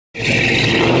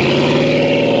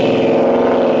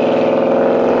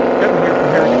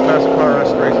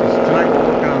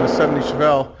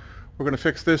we're going to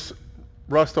fix this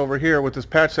rust over here with this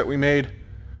patch that we made.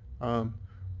 We're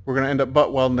going to end up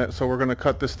butt welding it, so we're going to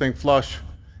cut this thing flush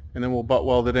and then we'll butt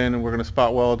weld it in, and we're going to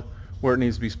spot weld where it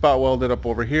needs to be spot welded, up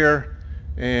over here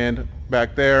and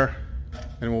back there,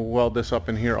 and we'll weld this up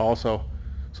in here also.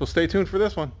 So stay tuned for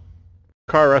this one.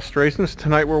 Car restorations.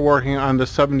 Tonight we're working on the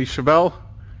 70 Chevelle,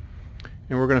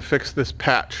 and we're going to fix this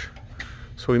patch.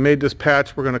 So we made this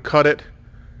patch, we're going to cut it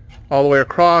all the way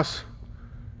across,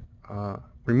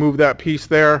 remove that piece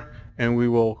there, and we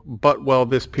will butt weld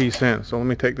this piece in. So let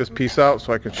me take this piece out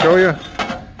so I can show you.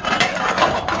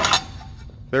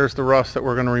 There's the rust that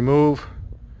we're going to remove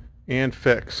and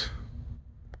fix.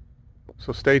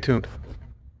 So stay tuned.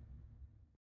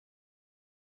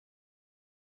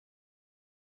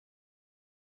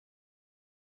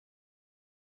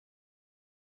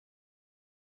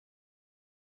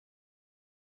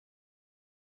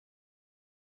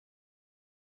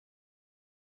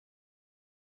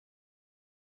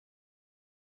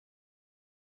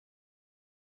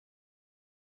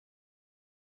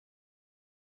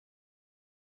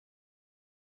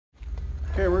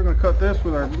 Okay, we're going to cut this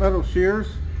with our metal shears.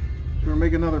 So we're going to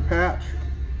make another patch.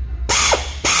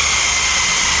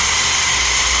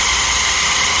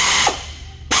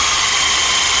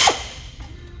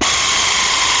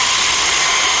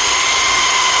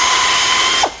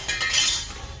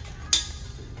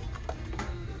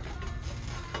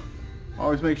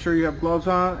 Always make sure you have gloves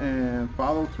on and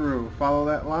follow through. Follow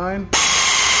that line.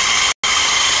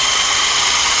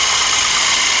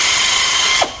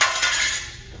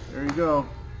 There you go.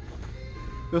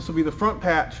 This will be the front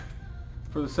patch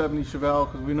for the 70 Chevelle,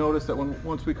 because we noticed that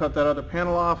once we cut that other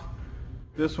panel off,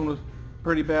 this one was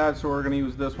pretty bad, so we're going to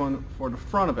use this one for the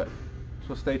front of it.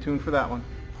 So stay tuned for that one.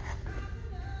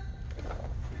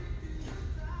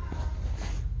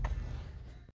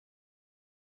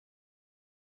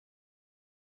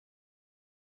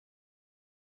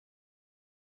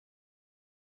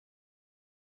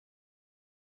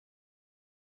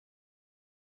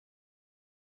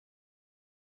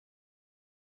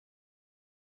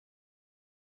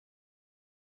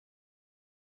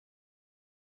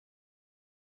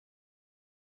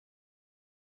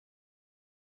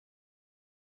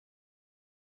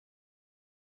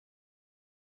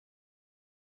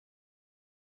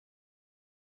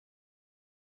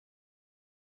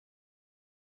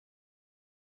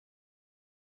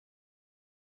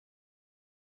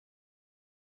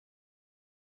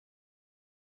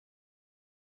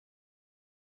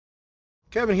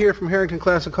 Kevin here from Harrington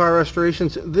Classic Car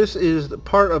Restorations. This is the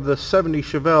part of the 70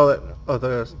 Chevelle of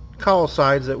the cowl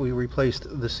sides that we replaced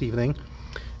this evening.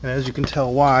 And as you can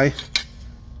tell why,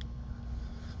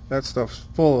 that stuff's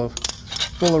full of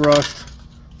rust,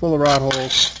 full of rot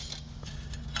holes.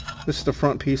 This is the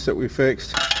front piece that we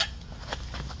fixed,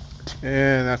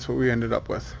 and that's what we ended up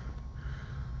with.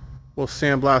 We'll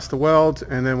sandblast the welds,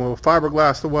 and then we'll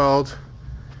fiberglass the welds,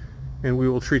 and we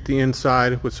will treat the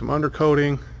inside with some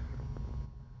undercoating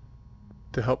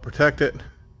to help protect it.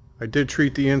 I did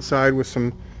treat the inside with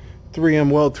some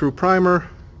 3M weld through primer,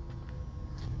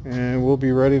 and we'll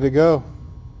be ready to go.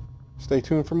 Stay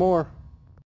tuned for more.